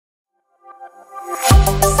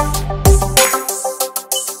Hey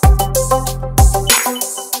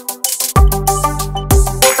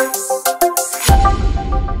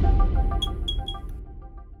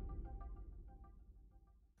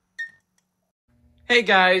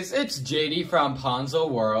guys, it's JD from Ponzo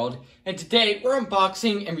World, and today we're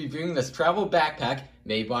unboxing and reviewing this travel backpack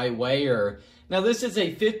made by WUAYUR. Now this is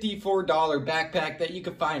a $54 backpack that you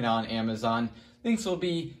can find on Amazon. Links will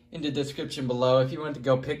be in the description below if you want to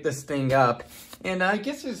go pick this thing up. And I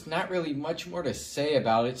guess there's not really much more to say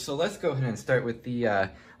about it, so let's go ahead and start with the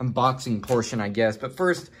unboxing portion, I guess. But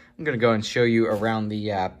first, I'm going to go and show you around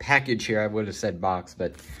the package here. I would have said box,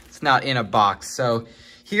 but it's not in a box. So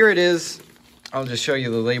here it is. I'll just show you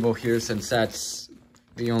the label here since that's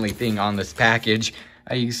the only thing on this package.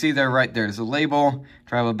 You can see there, right there's a label,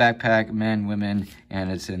 travel backpack, men, women, and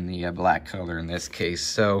it's in the black color in this case.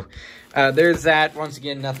 So there's that. Once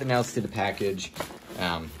again, nothing else to the package.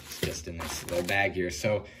 It's just in this little bag here.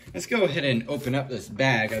 So let's go ahead and open up this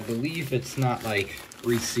bag. I believe it's not like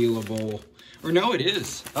resealable. Or no, it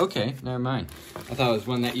is. Okay, never mind. I thought it was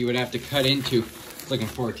one that you would have to cut into. I was looking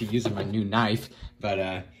forward to using my new knife,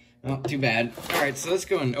 but oh, too bad. All right, so let's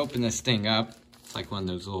go and open this thing up. It's like one of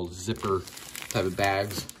those little zipper type of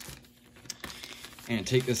bags. And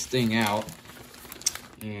take this thing out.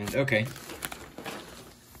 And okay.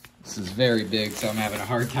 This is very big, so I'm having a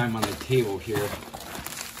hard time on the table here. All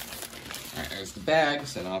right, there's the bag,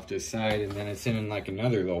 set off to the side, and then it's in like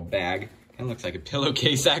another little bag. Kind of looks like a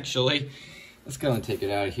pillowcase, actually. Let's go and take it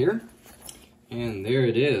out of here. And there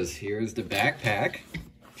it is. Here's the backpack.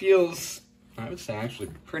 Feels, I would say,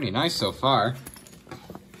 actually pretty nice so far.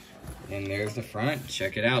 And there's the front.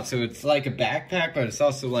 Check it out. So it's like a backpack, but it's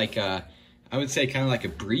also like a, I would say kind of like a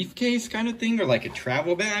briefcase kind of thing, or like a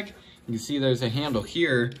travel bag. You can see there's a handle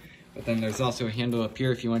here, but then there's also a handle up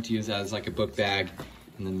here if you want to use that as like a book bag.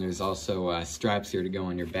 And then there's also straps here to go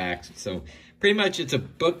on your back. So pretty much it's a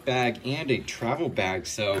book bag and a travel bag.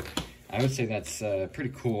 So I would say that's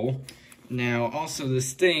pretty cool. Now also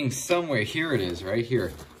this thing somewhere, here it is, right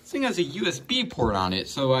here. This thing has a USB port on it,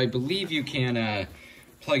 so I believe you can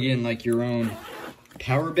plug in like your own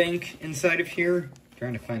power bank inside of here. I'm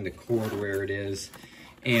trying to find the cord where it is.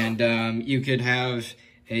 And you could have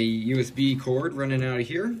a USB cord running out of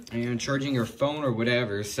here and charging your phone or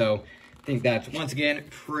whatever. So I think that's, once again,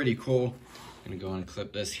 pretty cool. I'm gonna go and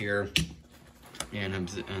clip this here and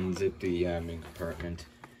unzip the main compartment.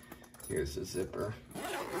 Here's the zipper.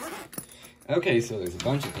 Okay, so there's a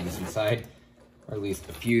bunch of things inside, or at least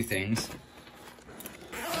a few things.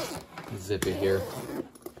 Zip it here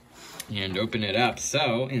and open it up.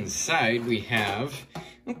 So inside we have,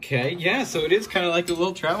 okay, yeah, so it is kind of like a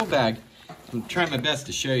little travel bag. I'm trying my best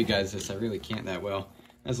to show you guys this. I really can't that well.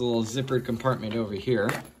 There's a little zippered compartment over here.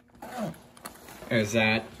 There's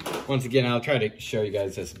that. Once again, I'll try to show you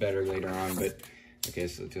guys this better later on, but okay,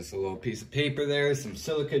 so just a little piece of paper there. Some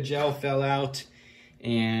silica gel fell out.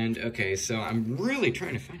 And okay, so I'm really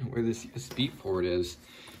trying to find out where this USB port is.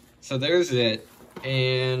 So there's it.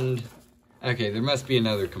 And okay, there must be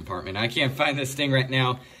another compartment. I can't find this thing right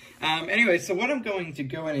now. Anyway, so what I'm going to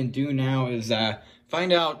go in and do now is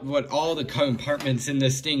find out what all the compartments in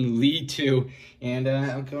this thing lead to. And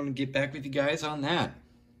I'm going to get back with you guys on that.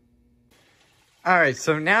 All right,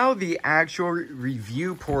 so now the actual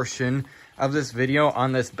review portion of this video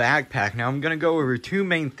on this backpack. Now I'm going to go over two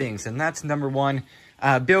main things, and that's number one,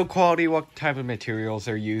 build quality, what type of materials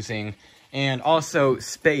they're using, and also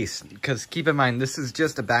space, because keep in mind, this is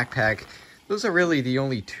just a backpack. Those are really the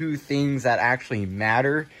only two things that actually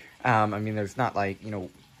matter. I mean, there's not like, you know,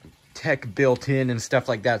 tech built in and stuff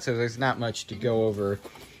like that, so there's not much to go over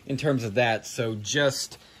in terms of that. So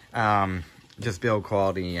just build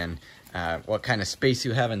quality and what kind of space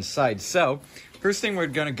you have inside. So first thing we're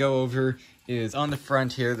going to go over is on the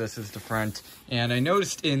front here. This is the front, and I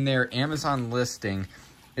noticed in their Amazon listing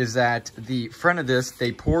is that the front of this,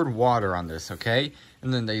 they poured water on this, okay?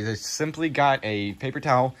 And then they simply got a paper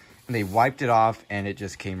towel and they wiped it off, and it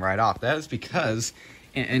just came right off. That is because,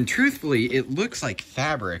 and truthfully, it looks like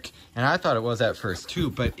fabric, and I thought it was at first too,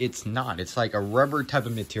 but it's not. It's like a rubber type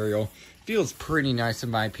of material. Feels pretty nice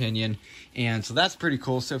in my opinion, and so that's pretty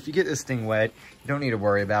cool. So if you get this thing wet, you don't need to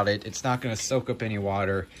worry about it. It's not going to soak up any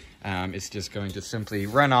water. It's just going to simply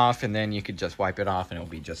run off, and then you could just wipe it off and it'll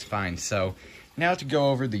be just fine. So now to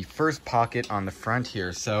go over the first pocket on the front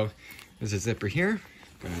here. So there's a zipper here.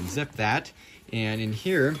 I'm going to unzip that, and in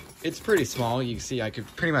here it's pretty small. You can see I could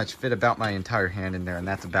pretty much fit about my entire hand in there, and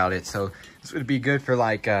that's about it. So this would be good for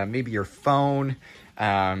like maybe your phone,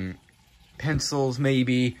 pencils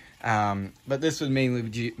maybe, But this would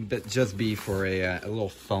mainly just be for a little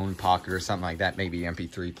phone pocket or something like that, maybe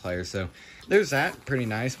MP3 player. So there's that, pretty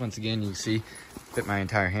nice. Once again, you can see, fit my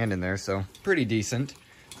entire hand in there, so pretty decent.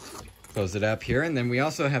 Close it up here, and then we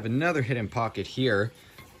also have another hidden pocket here,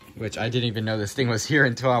 which I didn't even know this thing was here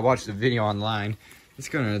until I watched the video online. Let's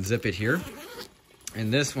go and unzip it here.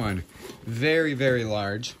 And this one, very, very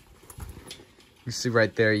large. You see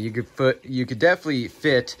right there, you could definitely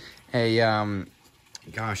fit a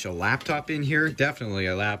a laptop in here. Definitely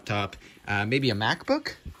a laptop. Maybe a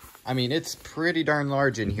MacBook. I mean, it's pretty darn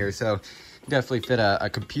large in here, so definitely fit a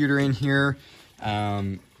computer in here.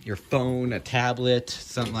 Your phone, a tablet,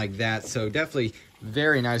 something like that. So definitely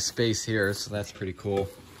very nice space here. So that's pretty cool.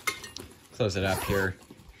 Close it up here.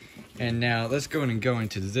 And now let's go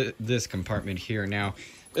into this compartment here. Now,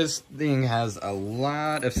 this thing has a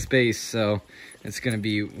lot of space, so it's going to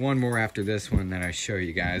be one more after this one that I show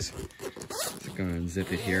you guys. Let's go and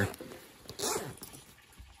zip it here.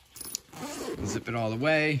 Zip it all the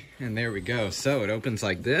way, and there we go. So it opens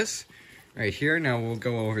like this right here. Now we'll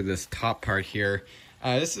go over this top part here.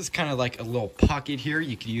 This is kind of like a little pocket here.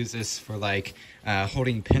 You could use this for like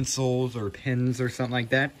holding pencils or pens or something like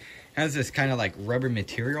that. Has this kind of like rubber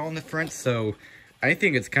material on the front, so I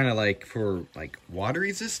think it's kind of like for like water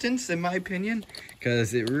resistance in my opinion,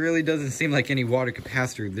 because it really doesn't seem like any water could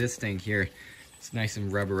pass through this thing here. It's nice and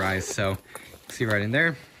rubberized, so see right in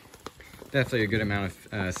there. Definitely a good amount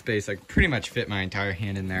of space. I pretty much fit my entire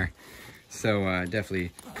hand in there. So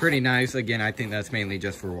definitely pretty nice. Again, I think that's mainly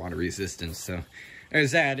just for water resistance. So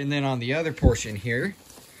there's that. And then on the other portion here,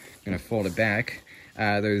 I'm gonna fold it back.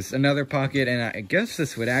 There's another pocket, and I guess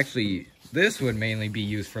this would mainly be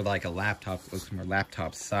used for like a laptop. Looks more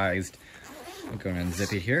laptop sized. I'll go ahead and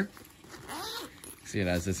zip it here. See, it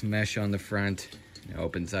has this mesh on the front. It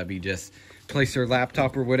opens up. You just place your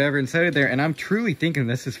laptop or whatever inside of there. And I'm truly thinking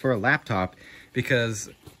this is for a laptop because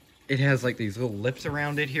it has like these little lips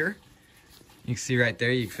around it here. You can see right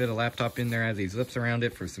there, you can fit a laptop in there, has these lips around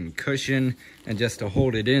it for some cushion and just to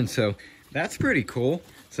hold it in. So that's pretty cool.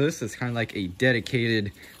 So this is kind of like a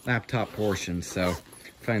dedicated laptop portion. So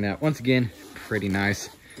find that, once again, pretty nice.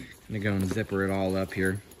 I'm gonna go and zipper it all up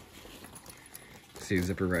here. See a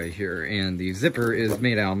zipper right here, and the zipper is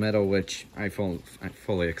made out of metal, which I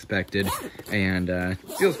fully expected, and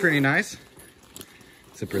feels pretty nice.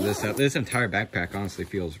 Zipper this up. This entire backpack honestly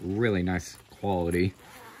feels really nice quality.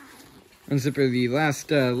 Unzipper the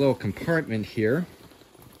last little compartment here,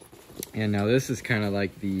 and now this is kind of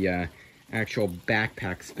like the actual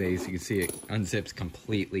backpack space. You can see it unzips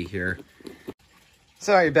completely here.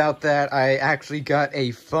 Sorry about that. I actually got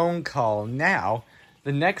a phone call now.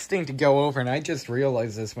 The next thing to go over, and I just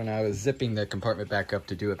realized this when I was zipping the compartment back up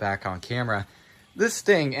to do it back on camera. This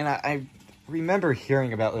thing, and I remember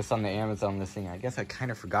hearing about this on the Amazon listing. I guess I kind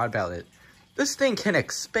of forgot about it. This thing can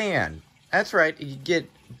expand. That's right, it can get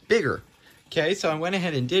bigger. Okay, so I went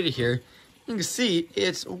ahead and did it here. You can see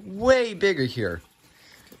it's way bigger here.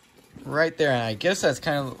 Right there, and I guess that's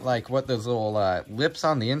kind of like what those little lips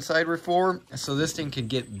on the inside were for. So this thing can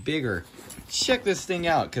get bigger. Check this thing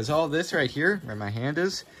out, because all this right here, where my hand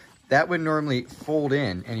is, that would normally fold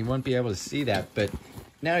in, and you wouldn't be able to see that, but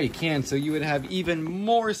now you can, so you would have even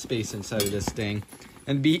more space inside of this thing,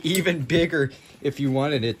 and be even bigger if you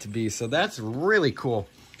wanted it to be. So that's really cool.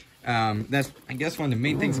 That's, I guess, one of the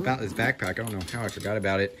main things about this backpack. I don't know how I forgot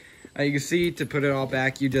about it. You can see, to put it all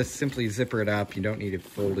back, you just simply zipper it up. You don't need to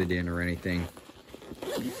fold it in or anything.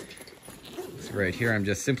 So right here, I'm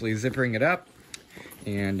just simply zippering it up.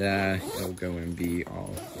 And it'll go and be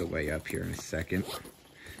all the way up here in a second.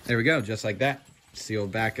 There we go, just like that.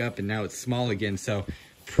 Sealed back up, and now it's small again. So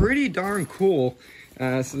pretty darn cool.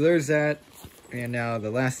 So there's that. And now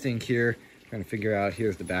the last thing here, trying to figure out,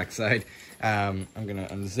 here's the back side. I'm gonna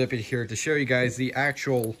unzip it here to show you guys the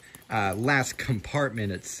actual last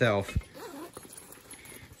compartment itself.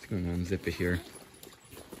 Just gonna unzip it here.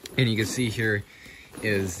 And you can see here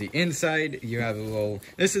is the inside. You have a little,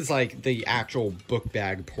 this is like the actual book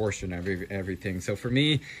bag portion of everything. So for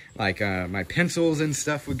me, like my pencils and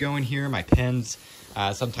stuff would go in here, my pens,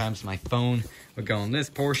 sometimes my phone would go in this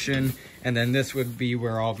portion, and then this would be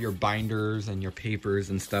where all of your binders and your papers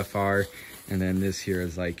and stuff are. And then this here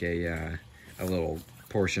is like a little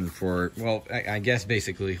portion for, well, I guess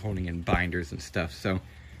basically holding in binders and stuff. So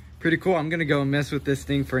pretty cool. I'm gonna go and mess with this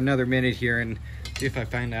thing for another minute here and see if I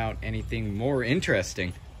find out anything more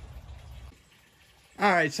interesting.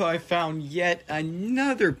 All right, so I found yet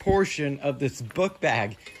another portion of this book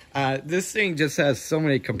bag. This thing just has so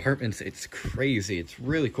many compartments, it's crazy. It's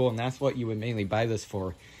really cool, and that's what you would mainly buy this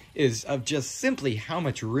for, is of just simply how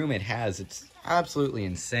much room it has. It's absolutely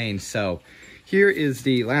insane. So here is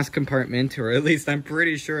the last compartment, or at least I'm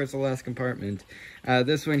pretty sure it's the last compartment.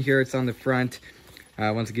 This one here, it's on the front.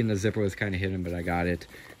 Once again, the zipper was kind of hidden, but I got it.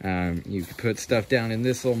 You can put stuff down in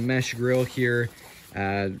this little mesh grill here.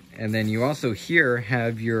 And then you also here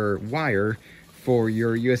have your wire for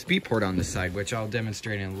your USB port on the side, which I'll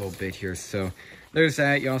demonstrate in a little bit here. So there's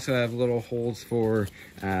that. You also have little holes for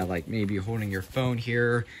like maybe holding your phone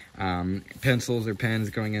here, pencils or pens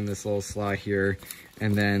going in this little slot here.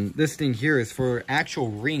 And then this thing here is for actual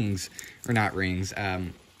rings, or not rings,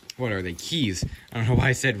 what are they, keys. I don't know why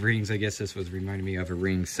I said rings. I guess this was reminding me of a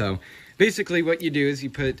ring. So basically what you do is you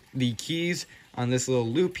put the keys on this little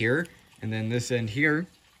loop here, and then this end here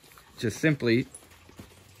just simply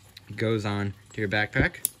goes on to your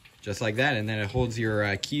backpack, just like that, and then it holds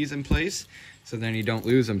your keys in place, so then you don't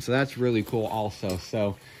lose them. So that's really cool also.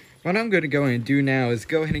 So what I'm going to go and do now is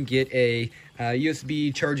go ahead and get a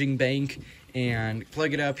USB charging bank and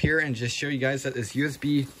plug it up here and just show you guys that this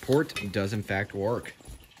USB port does in fact work.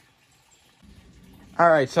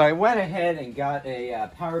 Alright, so I went ahead and got a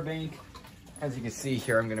power bank. As you can see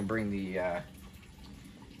here, I'm going to bring the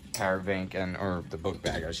power bank, or the book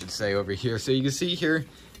bag I should say, over here. So you can see here,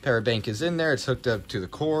 power bank is in there. It's hooked up to the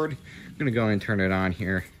cord. I'm going to go and turn it on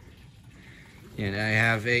here. And I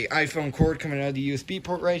have a iPhone cord coming out of the USB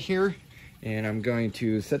port right here. And I'm going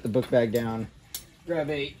to set the book bag down, grab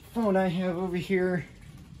a phone I have over here,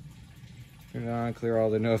 turn it on, clear all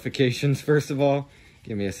the notifications first of all.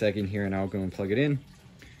 Give me a second here and I'll go and plug it in.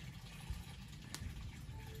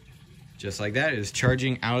 Just like that, it is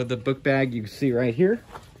charging out of the book bag. You can see right here,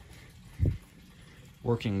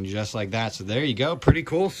 working just like that. So there you go, pretty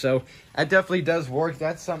cool. So that definitely does work.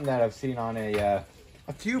 That's something that I've seen on a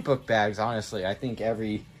few book bags, honestly. I think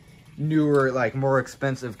every newer, like more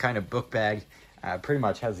expensive kind of book bag pretty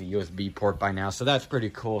much has a USB port by now. So that's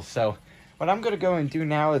pretty cool. So what I'm going to go and do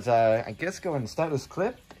now is I guess go and start this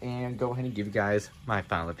clip and go ahead and give you guys my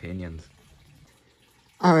final opinions.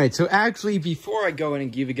 Alright, so actually before I go in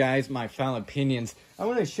and give you guys my final opinions, I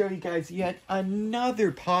want to show you guys yet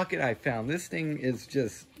another pocket I found. This thing is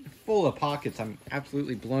just full of pockets. I'm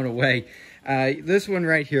absolutely blown away. This one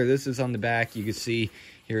right here, this is on the back. You can see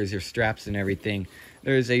here's your straps and everything.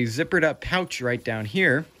 There's a zippered up pouch right down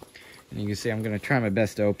here. And you can see I'm going to try my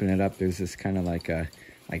best to open it up. There's this kind of like a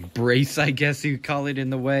brace, I guess you call it,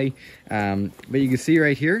 in the way. But you can see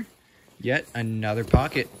right here, yet another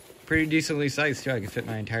pocket. Pretty decently sized too. I can fit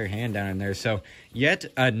my entire hand down in there. So yet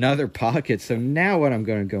another pocket. So now what I'm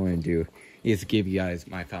going to go and do is give you guys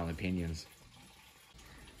my final opinions.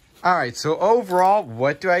 Alright, so overall,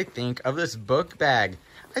 what do I think of this book bag?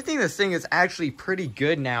 I think this thing is actually pretty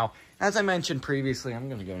good now. As I mentioned previously, I'm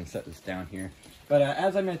going to go and set this down here. But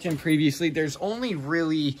as I mentioned previously, there's only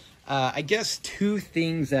really, I guess, two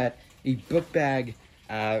things that a book bag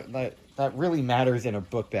that really matters in a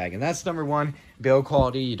book bag. And that's number one, build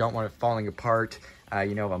quality. You don't want it falling apart,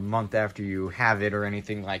 you know, a month after you have it or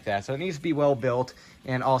anything like that. So it needs to be well built.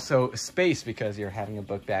 And also space, because you're having a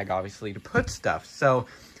book bag, obviously, to put stuff. So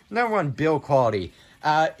number one, build quality.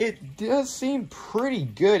 It does seem pretty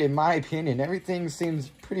good, in my opinion. Everything seems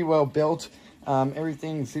pretty well built.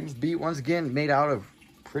 Everything seems to be, once again, made out of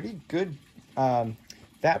pretty good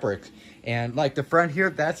fabric. And like the front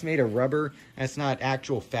here, that's made of rubber. That's not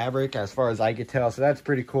actual fabric as far as I could tell. So that's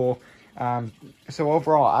pretty cool. So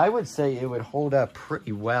overall, I would say it would hold up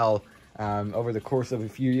pretty well over the course of a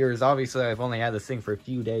few years. Obviously, I've only had this thing for a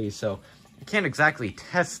few days, so I can't exactly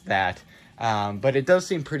test that. But it does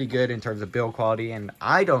seem pretty good in terms of build quality, and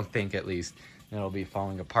I don't think, at least, it'll be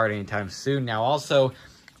falling apart anytime soon. Now, also,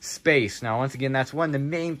 space. Now, once again, that's one of the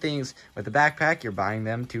main things with the backpack. You're buying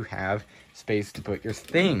them to have space to put your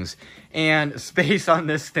things. And space on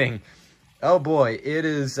this thing, oh boy, it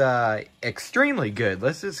is extremely good.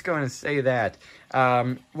 Let's just go and say that.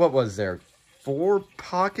 What was there? 4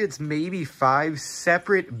 pockets, maybe 5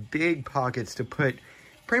 separate big pockets to put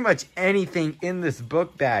pretty much anything in this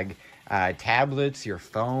book bag. Tablets, your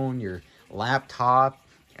phone, your laptop,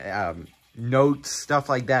 notes, stuff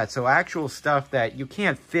like that. So actual stuff that you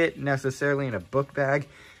can't fit necessarily in a book bag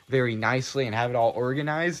very nicely and have it all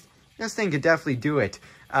organized. This thing could definitely do it.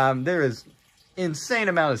 There is insane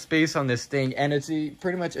amount of space on this thing, and it's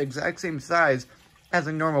pretty much exact same size as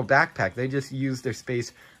a normal backpack. They just use their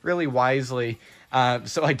space really wisely.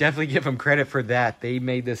 So I definitely give them credit for that. They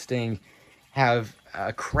made this thing have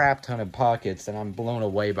a crap ton of pockets, and I'm blown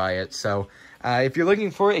away by it. So if you're looking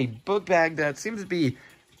for a book bag that seems to be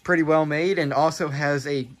pretty well made and also has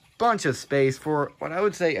a bunch of space for what I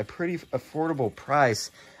would say a pretty affordable price,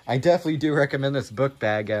 I definitely do recommend this book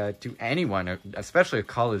bag to anyone, especially a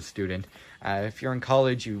college student. If you're in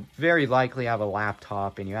college, you very likely have a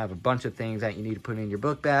laptop and you have a bunch of things that you need to put in your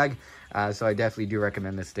book bag. So I definitely do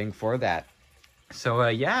recommend this thing for that. So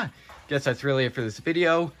yeah, guess that's really it for this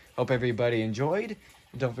video. Hope everybody enjoyed.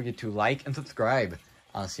 Don't forget to like and subscribe.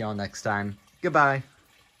 I'll see y'all next time. Goodbye.